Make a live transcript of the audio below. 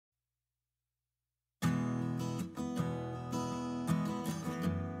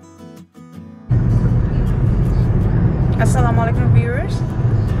Assalamualaikum viewers,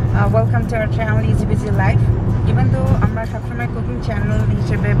 welcome to our channel EzBz Life. Even though আমরা সবসময় cooking channel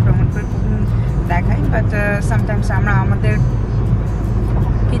হিসেবে promote করে cooking দেখাই, বাট সামটাইমস আমরা আমাদের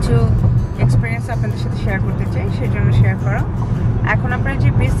কিছু এক্সপিরিয়েন্স আপনাদের সাথে শেয়ার করতে চাই, সেই জন্য শেয়ার করা। এখন আপনারা যে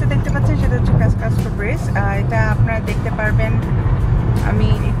ব্রিজটা দেখতে পাচ্ছেন সেটা হচ্ছে কাস্কো ব্রিজ। এটা আপনারা দেখতে পারবেন। আমি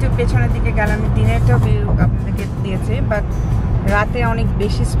একটু পেছনের দিকে গেলাম, দিনেরটাও ভিউ আপনাদেরকে দিয়েছে, বাট রাতে অনেক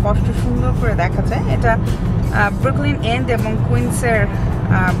বেশি স্পষ্ট সুন্দর করে দেখা যায়। এটা ব্রুকলিন এন্ড এবং কুইন্সের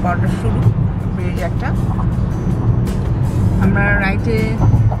বর্ডার শুরু ব্রিজ একটা। আমরা রাইটে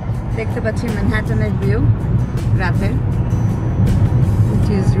দেখতে পাচ্ছি ম্যানহাটনের ভিউ রাতের, which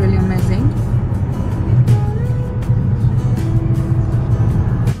is really amazing.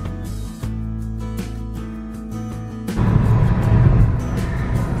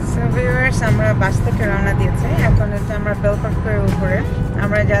 So viewers, আমরা বাস থেকে রওনা দিয়েছি। এখন হচ্ছে আমরা বেল পার্কের উপরে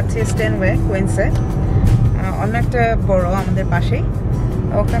আমরা যাচ্ছি স্টেনওয়ে কুইন্সে, অন্য একটা বড় আমাদের পাশেই।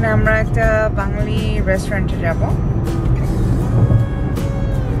 ওখানে আমরা একটা বাঙালি রেস্টুরেন্টে যাব।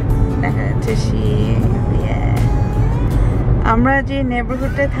 দেখা যাচ্ছে আমরা যে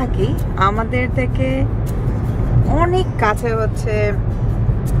নেবারহুডে থাকি আমাদের থেকে অনেক কাছে হচ্ছে,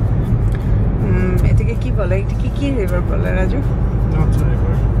 এটাকে কি বলে, এটা কি রিভার বলে Raju?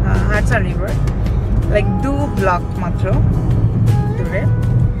 Hudson river, like 2 block মাত্র দূরে।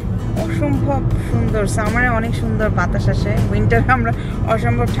 অসম্ভব সুন্দর, সামারে অনেক সুন্দর বাতাস আসে, উইন্টারে আমরা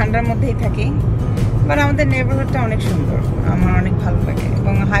অসম্ভব ঠান্ডার মধ্যেই থাকি, বাট আমাদের নেবারহুডটা অনেক সুন্দর, আমার অনেক ভালো লাগে।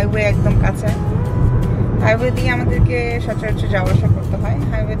 এবং হাইওয়ে একদম কাছে, হাইওয়ে দিয়ে আমাদেরকে সচরাচর যাওয়া আসা করতে হয়।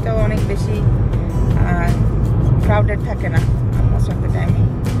 হাইওয়েতেও অনেক বেশি ক্রাউডেড থাকে না মোস্ট অফ দ্য টাইমে।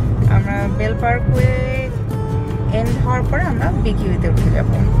 আমরা বেল পার্কওয়ে এন্ড হওয়ার পরে আমরা বিকিউতে উঠে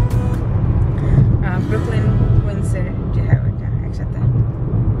যাব, ব্রুকলিন কুইন্সের যে হাইওয়েটা একসাথে।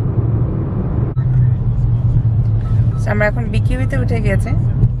 আমরা এখন বিকিউতে উঠে গেছে।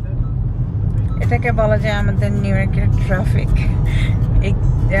 এটাকে বলা যায় আমাদের নিউ ইয়র্কের ট্রাফিক।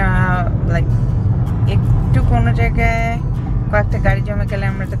 লাইক একটু কোনো জায়গায় কয়েকটা গাড়ি জমে গেলে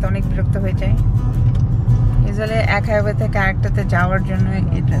আমরা এটাতে অনেক বিরক্ত হয়ে যাই। ইউজুয়ালি এক হাইওয়ে থেকে আরেকটাতে যাওয়ার জন্য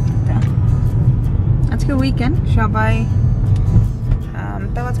এটা আজকে উইকেন্ড, সবাই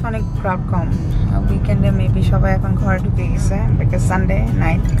তাও আজকে অনেক ক্রাউড কম। উইকেন্ডে মেবি সবাই এখন ঘরে ঢুকে গেছে, বিকজ সানডে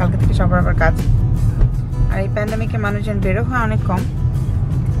নাইট, কালকে থেকে সবার আবার কাজ। আর এই প্যান্ডামিকে মানুষজন বেরো হয় অনেক কম।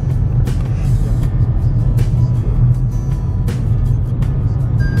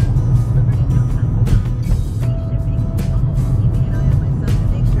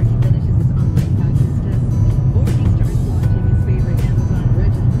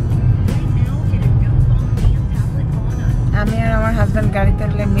 আমি আর আমার হাজব্যান্ড গাড়িতে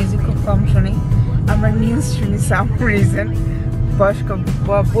উঠলে মিউজিক খুব কম শুনি, আমরা নিউজ শুনি সাম রিজন। বয়স্ক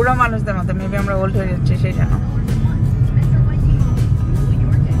বুড়ো মানুষদের মতো, মেবি আমরা ওল্ড হয়ে যাচ্ছি সেই জন্য।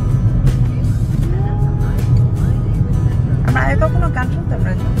 আমরা আগে কখনো গান শুনতাম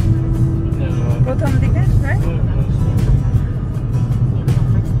না প্রথম দিকে।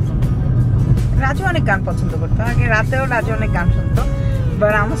 রাজু অনেক গান পছন্দ করতো আগে, রাতেও রাজু অনেক গান শুনতো,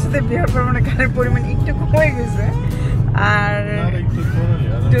 বাট আমার সাথে বিয়ের পর মানে গানের পরিমাণ একটু কমে গেছে। আর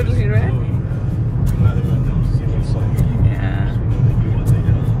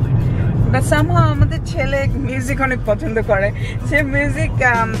বাট সামহাও আমাদের ছেলে মিউজিক অনেক পছন্দ করে, সে মিউজিক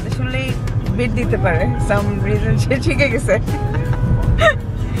শুনলেই বিট দিতে পারে, সাম রিজন সে শিখে গেছে।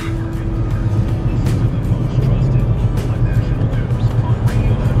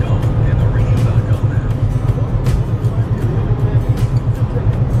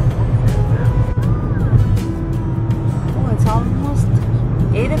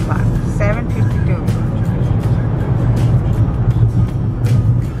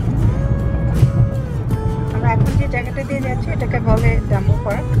 জায়গাটা দিয়ে যাচ্ছে এটাকে বলে ডাম্বো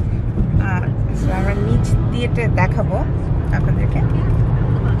পার্ক। আমরা নিচ দিয়ে দেখাবো আপনাদেরকে।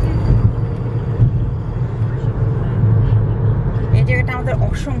 এই জায়গাটা আমাদের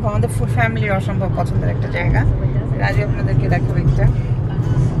অসম্ভব, আমাদের ফুল ফ্যামিলির অসম্ভব পছন্দের একটা জায়গা। রাজু আপনাদেরকে দেখাবো একটা।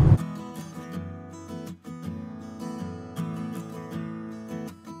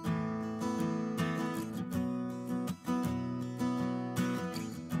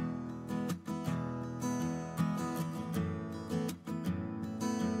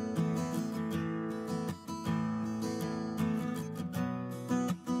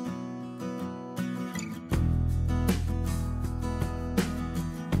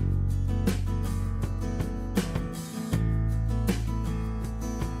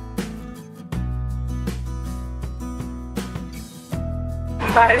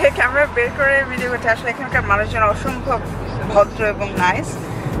 বাইরে ক্যামেরা বের করে ভিডিও করতে, আসলে এখানকার মানুষজন অসম্ভব ভদ্র এবং nice.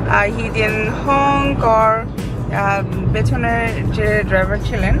 He didn't honk or পেছনের যে ড্রাইভার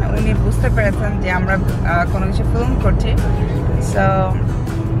ছিলেন উনি বুঝতে পেরেছেন যে আমরা কোনো কিছু ফিল্ম করছি, সো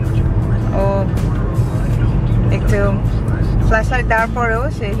ও একটু ফ্ল্যাশ লাইট দেওয়ার পরেও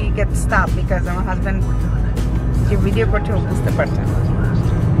সে হি গেট স্টপ বিকজ আমার হাজব্যান্ড যে ভিডিও করছে ও বুঝতে পারছেন।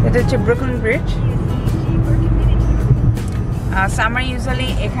 এটা হচ্ছে ব্রুকলিন ব্রিজ। আমরা ইউজুয়ালি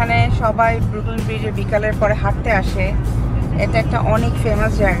এখানে সবাই ব্রুকলিন ব্রিজে বিকালের পরে হাঁটতে আসে, এটা একটা অনেক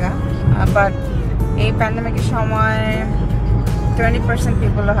ফেমাস জায়গা, বাট এই প্যান্ডেমিকের সময় 20%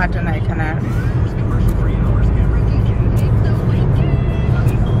 পিপলও হাঁটে না এখানে। আর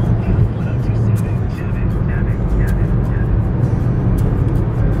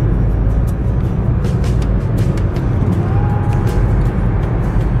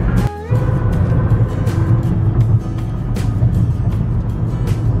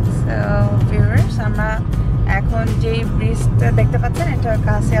আমরা এখন যে ব্রিজটা দেখতে পাচ্ছেন এটা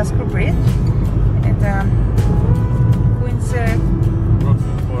কাছে আসকো ব্রিজ, এটা কুইন্সের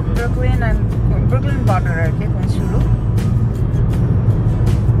ব্রুকলিন বর্ডার আর কি, কুইন্স শুরু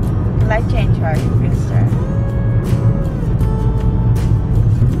লাইট চেঞ্জ হয় ব্রিজটা।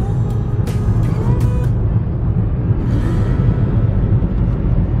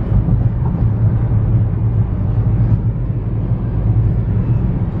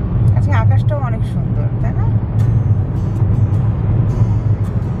 আকাশটাও অনেক সুন্দর, তাই না?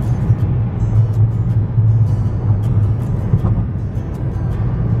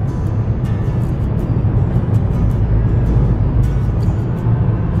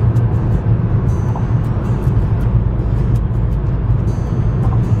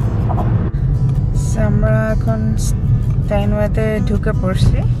 আমরা এখন স্টাইনওয়েতে ঢুকে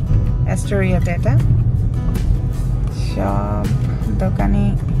পড়ছি, অ্যাস্টোরিয়াতে। এটা সব দোকানি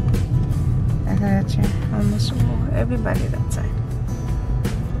দেখা যাচ্ছে, অলমোস্ট এভরিবডি দ্যাট সাইড।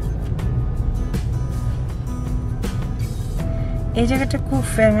 এই জায়গাটা খুব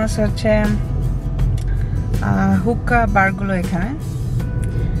ফেমাস হচ্ছে হুক্কা বারগুলো এখানে।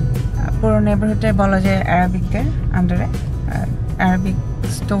 পুরো নেবারহুডে বলা যায় অ্যারাবিকদের আন্ডারে, অ্যারাবিক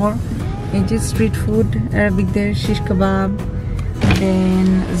স্টোর। এই যে স্ট্রিট ফুড, অ্যারাবিকদের শিশ কাবাব, দেন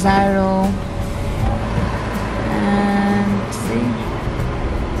জায়রো,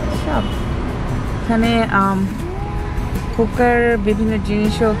 সব এখানে হুক্কার বিভিন্ন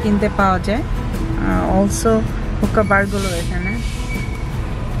জিনিসও কিনতে পাওয়া যায়। অলসো হুক্কা বারগুলো এখানে।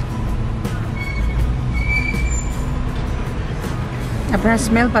 আপনারা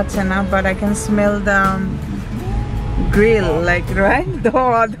স্মেল পাচ্ছেন না, but I can smell the grill, like right,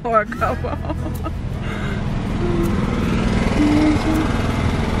 ধোয়া ধোয়া খাওয়া।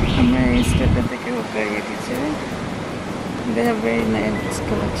 আমরা এই স্টেপটা থেকে হুক্কা ইয়ে দিচ্ছি। They have very nice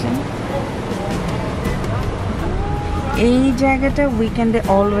collection. এই জায়গাটা উইকেন্ডে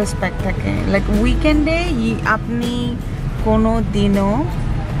অলওয়েজ প্যাক থাকে, লাইক উইকেন্ডে আপনি কোনো দিনও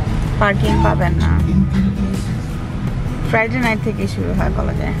পার্কিং পাবেন না। ফ্রাইডে নাইট থেকে শুরু হয়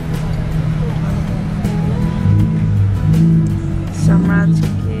বলা যায়। আমরা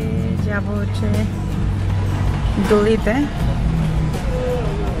আজকে যাবো হচ্ছে গলিতে,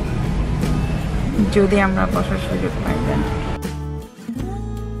 যদি আমরা বসার সুযোগ পাই দেন।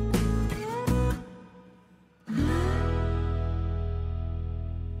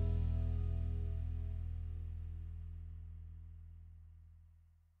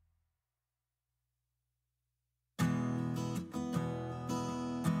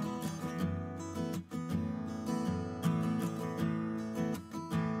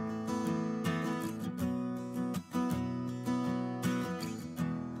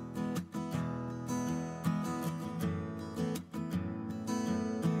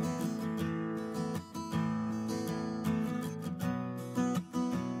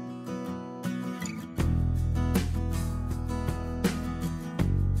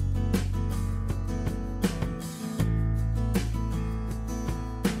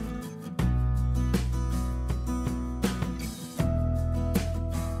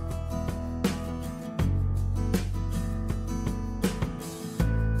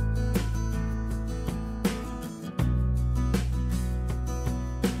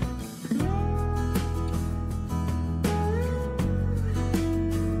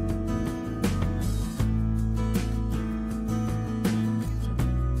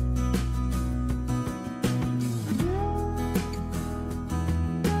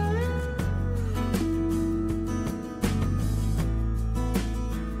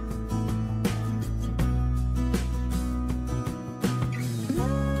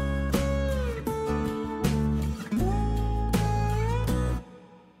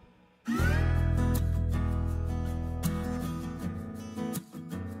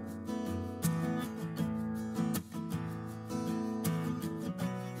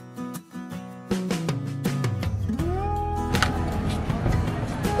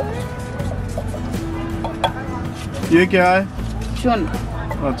 ये क्या है? चुन।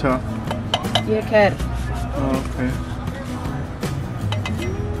 अच्छा, ये खैर। ओके।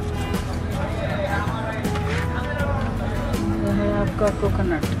 ये है आपका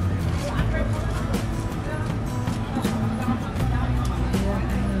कोकोनट। ये है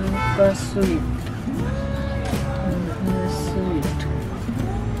आपका स्वीट। स्वीट।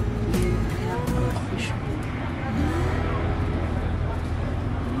 ये है आपका fish.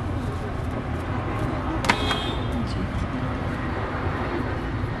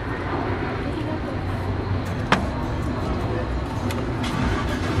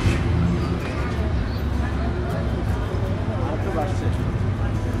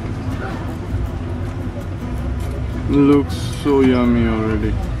 Looks so yummy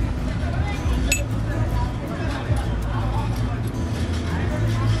already.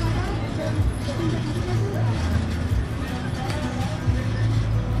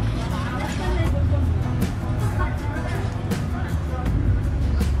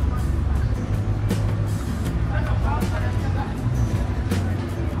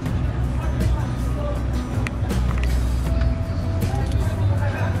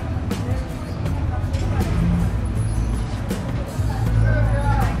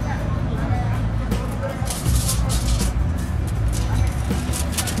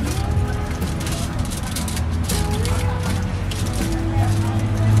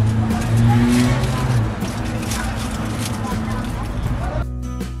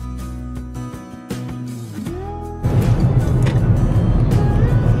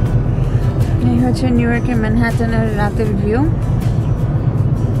 হচ্ছে নিউ ইয়র্কের ম্যানহাটনের রাতের ভিউ।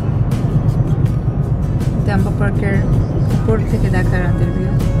 ডাম্পো পার্কের উপর থেকে দেখা রাতের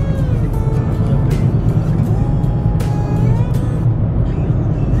ভিউ।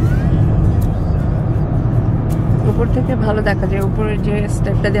 উপর থেকে ভালো দেখা যায়। উপরের যে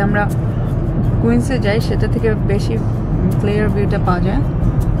স্টেপটা দিয়ে আমরা কুইন্সে যাই সেটা থেকে বেশি ক্লিয়ার ভিউটা পাওয়া যায়।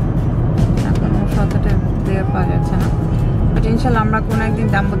 এখন অতটা ক্লিয়ার পাওয়া যাচ্ছে না, বাট ইনশাল্লাহ আমরা কোনো একদিন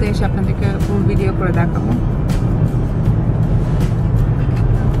ডাম্বোতে এসে আপনাদেরকে ফুল ভিডিও করে দেখাবো।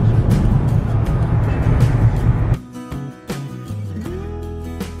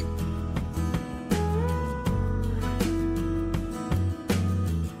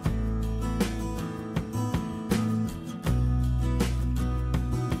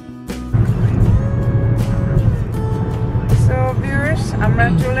 সো ভিউয়ার্স, আমরা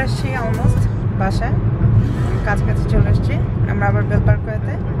চলে এসেছি অলমোস্ট বাসায়, কাছাকাছি চলে এসেছি। আমরা আবার বেল পার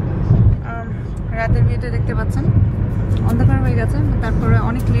করেতে রাতের ভিউটা দেখতে পাচ্ছেন, অন্ধকার হয়ে গেছে, তারপরে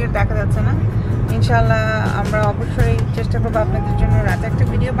অনেক ক্লিয়ার দেখা যাচ্ছে না। ইনশাআল্লাহ আমরা অবশ্যই চেষ্টা করবো আপনাদের জন্য রাতে একটা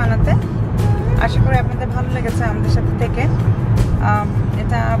ভিডিও বানাতে। আশা করি আপনাদের ভালো লেগেছে আমাদের সাথে থেকে।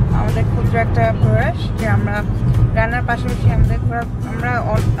 এটা আমাদের ক্ষুদ্র একটা প্রয়াস যে আমরা রান্নার পাশাপাশি আমাদের আমরা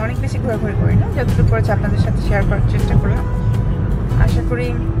অনেক বেশি ঘোরাঘুরি করি না, যতটুকু করেছে আপনাদের সাথে শেয়ার করার চেষ্টা করলাম। আশা করি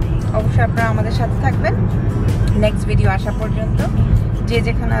অবশ্যই আপনারা আমাদের সাথে থাকবেন নেক্সট ভিডিও আসা পর্যন্ত। যে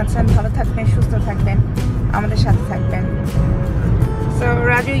যেখানে আছেন ভালো থাকবেন, সুস্থ থাকবেন, আমাদের সাথে থাকবেন। So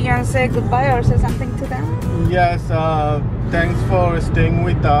Raju, you want to say goodbye or say something to them? Yes, thanks for staying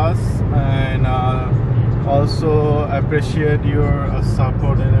with us, and also appreciate your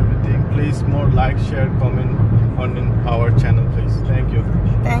support and everything. Please more like, share, comment on our channel, please. Thank you.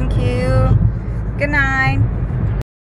 Thank you. Good night.